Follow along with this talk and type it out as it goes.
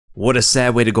What a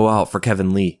sad way to go out for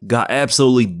Kevin Lee. Got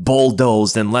absolutely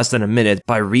bulldozed in less than a minute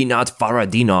by Rinat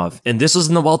Fakhretdinov. And this was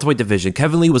in the welterweight division.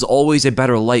 Kevin Lee was always a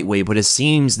better lightweight, but it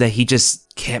seems that he just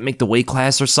can't make the weight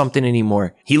class or something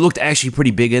anymore. He looked actually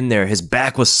pretty big in there. His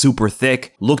back was super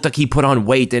thick. Looked like he put on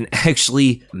weight and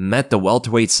actually met the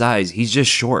welterweight size. He's just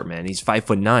short, man. He's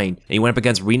 5'9", and he went up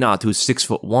against Rinat, who's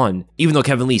 6'1", even though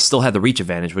Kevin Lee still had the reach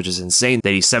advantage, which is insane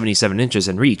that he's 77 inches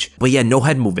in reach. But yeah, no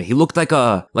head movement. He looked like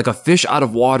a fish out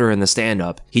of water in the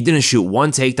stand-up. He didn't shoot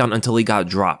one takedown until he got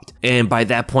dropped. And by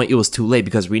that point, it was too late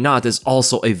because Rinat is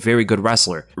also a very good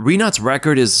wrestler. Rinat's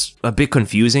record is a bit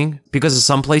confusing because in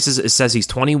some places it says he's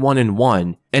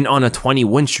 21-1 and on a 20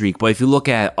 win streak. But if you look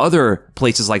at other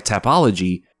places like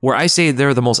Tapology, where I say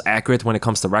they're the most accurate when it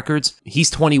comes to records, he's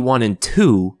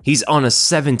 21-2. He's on a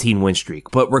 17 win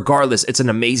streak. But regardless, it's an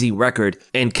amazing record.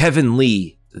 And Kevin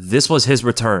Lee, this was his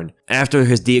return after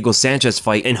his Diego Sanchez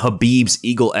fight in Khabib's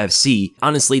Eagle FC.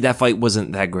 Honestly, that fight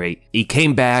wasn't that great. He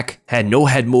came back, had no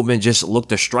head movement, just looked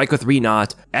to strike with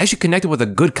Rinat, actually connected with a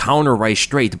good counter right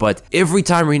straight, but every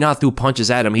time Rinat threw punches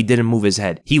at him, he didn't move his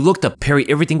head. He looked to parry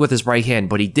everything with his right hand,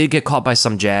 but he did get caught by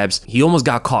some jabs. He almost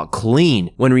got caught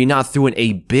clean when Rinat threw in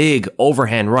a big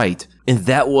overhand right. And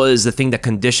that was the thing that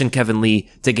conditioned Kevin Lee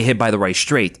to get hit by the right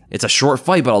straight. It's a short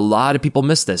fight, but a lot of people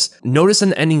miss this. Notice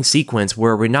an ending sequence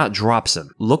where Rinat drops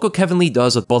him. Look what Kevin Lee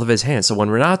does with both of his hands. So when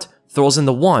Rinat throws in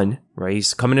the one, right,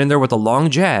 he's coming in there with a long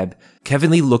jab,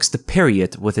 Kevin Lee looks to parry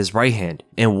it with his right hand.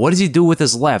 And what does he do with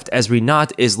his left as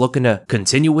Rinat is looking to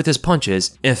continue with his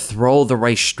punches and throw the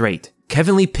right straight?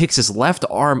 Kevin Lee picks his left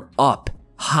arm up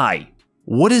high.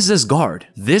 What is this guard?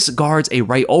 This guards a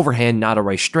right overhand, not a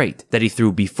right straight, that he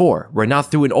threw before. Rinat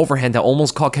threw an overhand that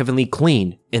almost caught Kevin Lee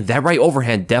clean, and that right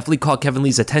overhand definitely caught Kevin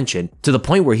Lee's attention to the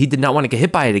point where he did not want to get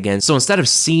hit by it again. So instead of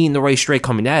seeing the right straight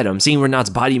coming at him, seeing Rinat's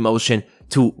body motion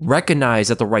to recognize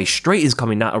that the right straight is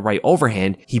coming, not a right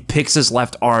overhand, he picks his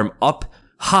left arm up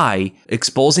high,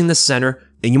 exposing the center.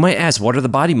 And you might ask, what are the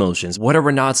body motions? What are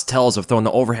Rinat's tells of throwing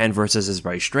the overhand versus his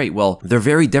right straight? Well, they're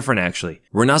very different actually.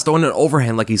 Rinat's throwing an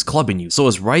overhand like he's clubbing you. So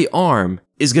his right arm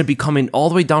is going to be coming all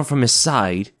the way down from his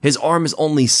side. His arm is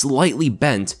only slightly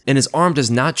bent, and his arm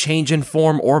does not change in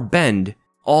form or bend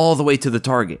all the way to the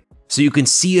target. So you can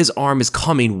see his arm is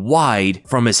coming wide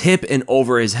from his hip and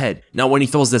over his head. Now when he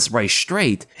throws this right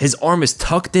straight, his arm is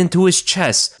tucked into his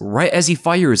chest right as he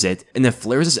fires it, and then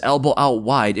flares his elbow out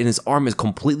wide, and his arm is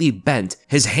completely bent.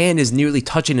 His hand is nearly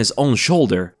touching his own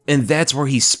shoulder, and that's where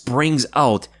he springs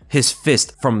out his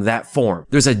fist from that form.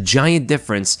 There's a giant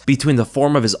difference between the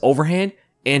form of his overhand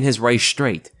and his right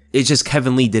straight. It's just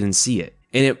Kevin Lee didn't see it.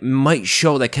 And it might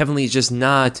show that Kevin Lee is just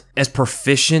not as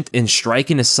proficient in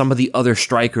striking as some of the other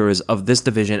strikers of this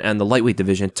division and the lightweight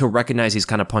division to recognize these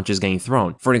kind of punches getting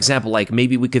thrown. For an example, like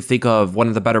maybe we could think of one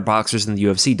of the better boxers in the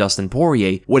UFC, Dustin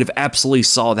Poirier, would have absolutely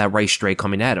saw that right straight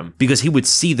coming at him because he would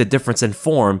see the difference in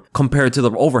form compared to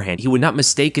the overhand. He would not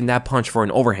mistake that punch for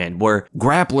an overhand, where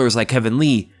grapplers like Kevin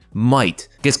Lee might.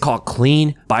 Gets caught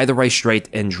clean by the right straight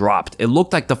and dropped. It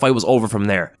looked like the fight was over from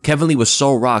there. Kevin Lee was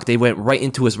so rocked, they went right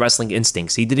into his wrestling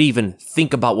instincts. He didn't even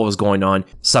think about what was going on.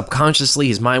 Subconsciously,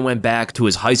 his mind went back to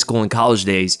his high school and college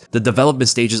days, the development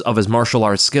stages of his martial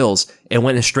arts skills, and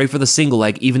went straight for the single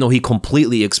leg even though he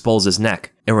completely exposed his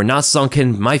neck. And Rinat sunk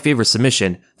in my favorite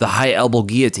submission, the high elbow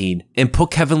guillotine, and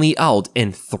put Kevin Lee out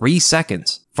in 3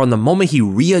 seconds. From the moment he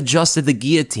readjusted the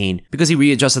guillotine, because he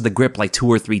readjusted the grip like 2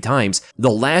 or 3 times, the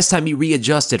last time he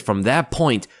readjusted from that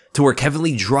point to where Kevin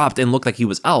Lee dropped and looked like he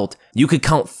was out, you could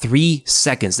count 3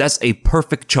 seconds. That's a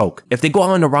perfect choke. If they go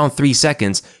on around 3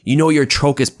 seconds, you know your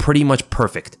choke is pretty much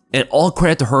perfect. And all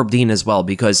credit to Herb Dean as well,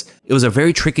 because it was a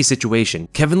very tricky situation.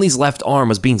 Kevin Lee's left arm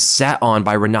was being sat on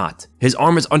by Rinat. His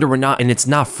arm is under Rinat and it's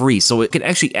not free, so it can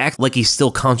actually act like he's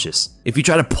still conscious. If you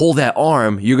try to pull that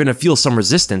arm, you're gonna feel some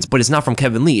resistance, but it's not from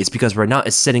Kevin Lee, it's because Rinat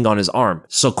is sitting on his arm.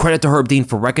 So credit to Herb Dean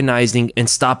for recognizing and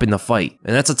stopping the fight.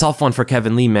 And that's a tough one for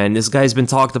Kevin Lee, man. This guy's been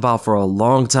talked about for a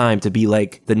long time to be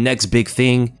like the next big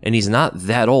thing, and he's not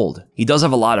that old. He does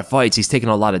have a lot of fights, he's taken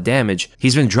a lot of damage,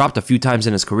 he's been dropped a few times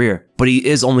in his career, but he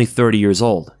is only 30 years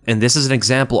old. And this is an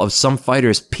example of some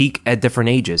fighters peak at different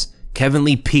ages. Kevin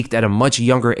Lee peaked at a much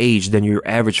younger age than your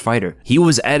average fighter. He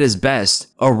was at his best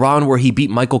around where he beat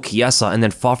Michael Chiesa and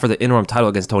then fought for the interim title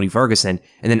against Tony Ferguson,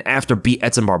 and then after beat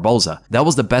Edson Barboza. That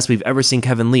was the best we've ever seen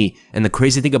Kevin Lee, and the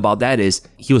crazy thing about that is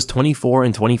he was 24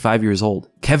 and 25 years old.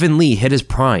 Kevin Lee hit his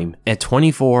prime at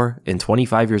 24 and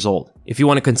 25 years old. If you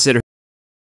want to consider